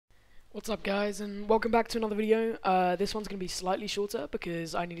What's up guys, and welcome back to another video. This one's going to be slightly shorter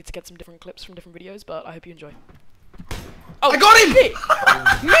because I needed to get some different clips from different videos, but I hope you enjoy. Oh, I got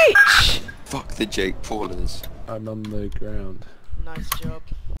him! Mitch! Fuck the Jake Paulers. I'm on the ground. Nice job.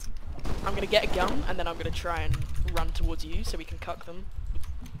 I'm going to get a gun, and then I'm going to try and run towards you so we can cuck them.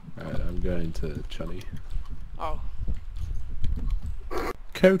 Alright, I'm going to Chunny. Oh.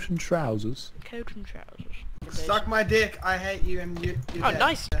 Coat and trousers. Coat and trousers. Suck my dick, I hate you and you're Oh, dead.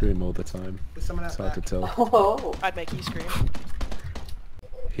 nice! Scream all the time. There's someone It's out hard there. to tell. Oh. I'd make you scream.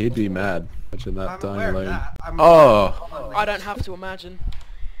 He'd be mad. Imagine that I'm dying aware of alone. that. Oh! I don't have to imagine.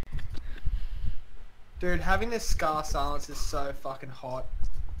 Dude, having this scar silence is so fucking hot.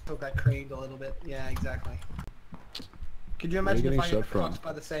 Took that creamed a little bit. Yeah, exactly. Could you imagine if getting I get shot from? crossed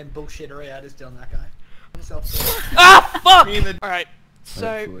by the same bullshittery I just did on that guy? Ah, fuck! Me and the- Alright,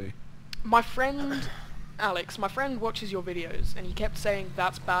 so Hopefully. my friend Alex, my friend watches your videos, and he kept saying,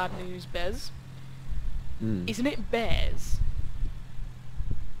 "That's bad news, Bez." Isn't it Bez?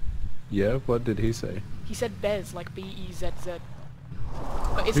 Yeah, what did he say? He said Bez, like B-E-Z-Z.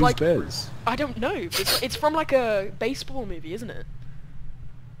 But it's Who's like, Bez? I don't know. It's from like a baseball movie, isn't it?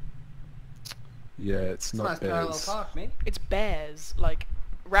 Yeah, it's It's not nice parallel Bez. park, me. It's Bears, like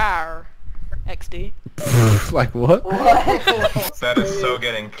rar, XD. Like what? That is so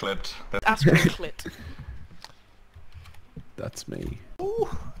getting clipped. Astrokitty. That's me.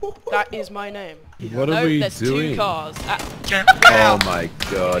 That is my name. What no, are we there's doing? two cars. Oh my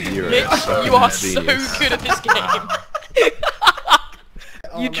god, you're Mitch, a you are genius. so good at this game.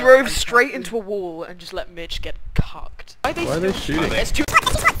 Oh, You no, drove I'm straight fucking- into a wall and just let Mitch get cucked. Why Why are they shooting? There's two.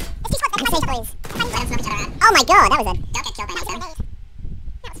 Oh my god, that was a... Don't get killed by that.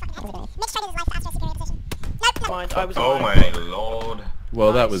 Mitch tried his life to Astro security position. Nope, Mind, I was. Oh my lord.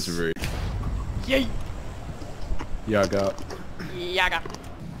 Well, that Nice. was rude. Yay! Yaga. Yaga.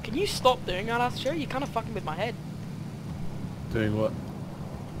 Can you stop doing that, Astro? You're kind of fucking with my head. Doing what?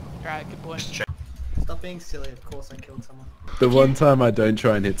 Alright, good boy. Stop being silly, of course I killed someone. The one time I don't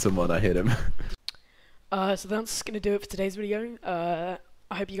try and hit someone, I hit him. So that's gonna do it for today's video.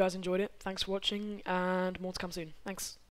 I hope you guys enjoyed it. Thanks for watching, and more to come soon. Thanks.